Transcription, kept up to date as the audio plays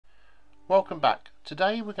Welcome back.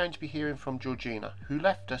 Today we're going to be hearing from Georgina, who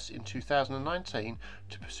left us in 2019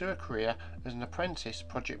 to pursue a career as an apprentice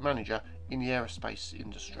project manager in the aerospace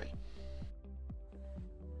industry.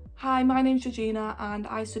 Hi, my name's Georgina and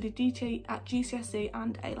I studied DT at GCSE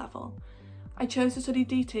and A-level. I chose to study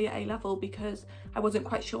DT at A-level because I wasn't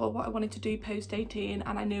quite sure what I wanted to do post 18,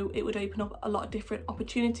 and I knew it would open up a lot of different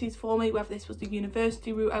opportunities for me, whether this was the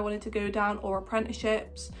university route I wanted to go down or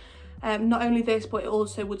apprenticeships. Not only this, but it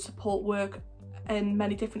also would support work in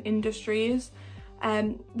many different industries.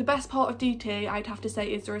 The best part of DT, I'd have to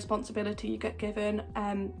say, is the responsibility you get given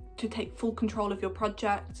to take full control of your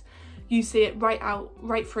project. You see it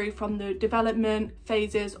right through from the development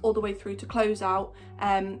phases all the way through to closeout,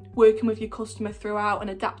 working with your customer throughout and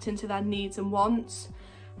adapting to their needs and wants.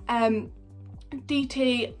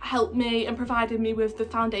 DT helped me and provided me with the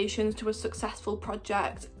foundations to a successful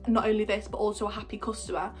project. Not only this, but also a happy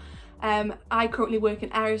customer. I currently work in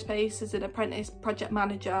Aerospace as an apprentice project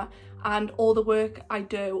manager, and all the work I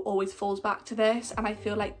do always falls back to this, and I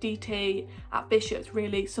feel like DT at Bishop's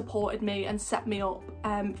really supported me and set me up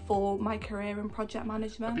for my career in project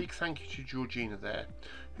management. A big thank you to Georgina there,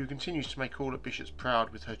 who continues to make all at Bishop's proud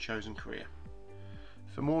with her chosen career.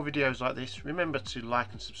 For more videos like this, remember to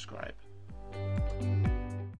like and subscribe.